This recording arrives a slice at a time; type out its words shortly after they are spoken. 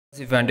If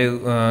you want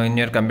to in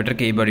your computer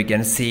keyboard, you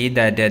can see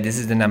that this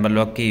is the number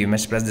lock key. You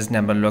must press this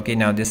number lock key.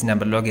 Now this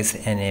number lock is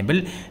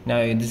enabled. Now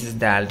this is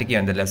the alt key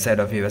on the left side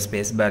of your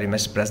space bar. You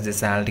must press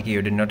this alt key.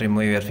 You do not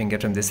remove your finger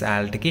from this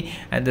alt key.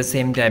 At the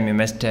same time, you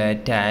must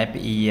type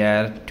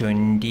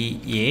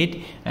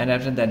ER28, and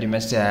after that you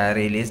must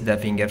release the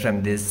finger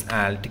from this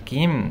alt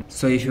key.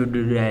 So if you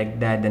do like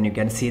that, then you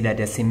can see that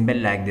a symbol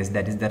like this,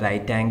 that is the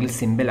right angle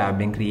symbol, are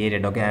being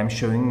created. Okay, I am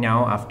showing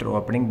now after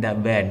opening the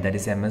Word, that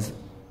is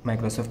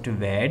Microsoft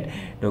Word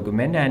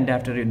document, and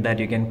after that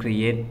you can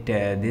create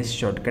this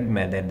shortcut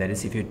method, that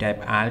is if you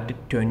type alt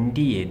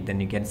 28,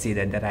 then you can see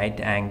that the right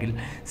angle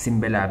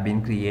symbol have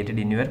been created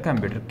in your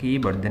computer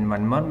keyboard. Then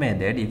one more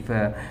method, if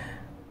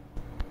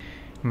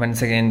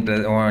once again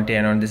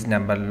turn on this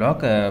number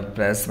lock,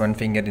 press one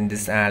finger in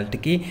this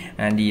alt key,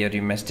 and here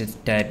you must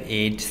type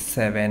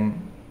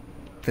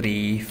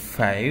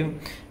 8735,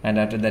 and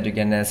after that you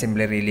can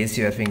simply release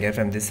your finger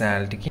from this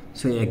alt key.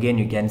 So again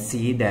you can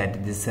see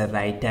that this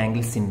right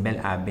angle symbol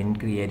have been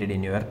created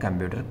in your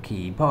computer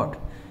keyboard.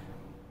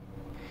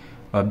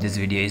 Hope this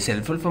video is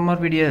helpful. For more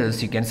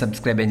videos you can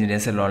subscribe Engineer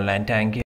Cell Online. Thank you.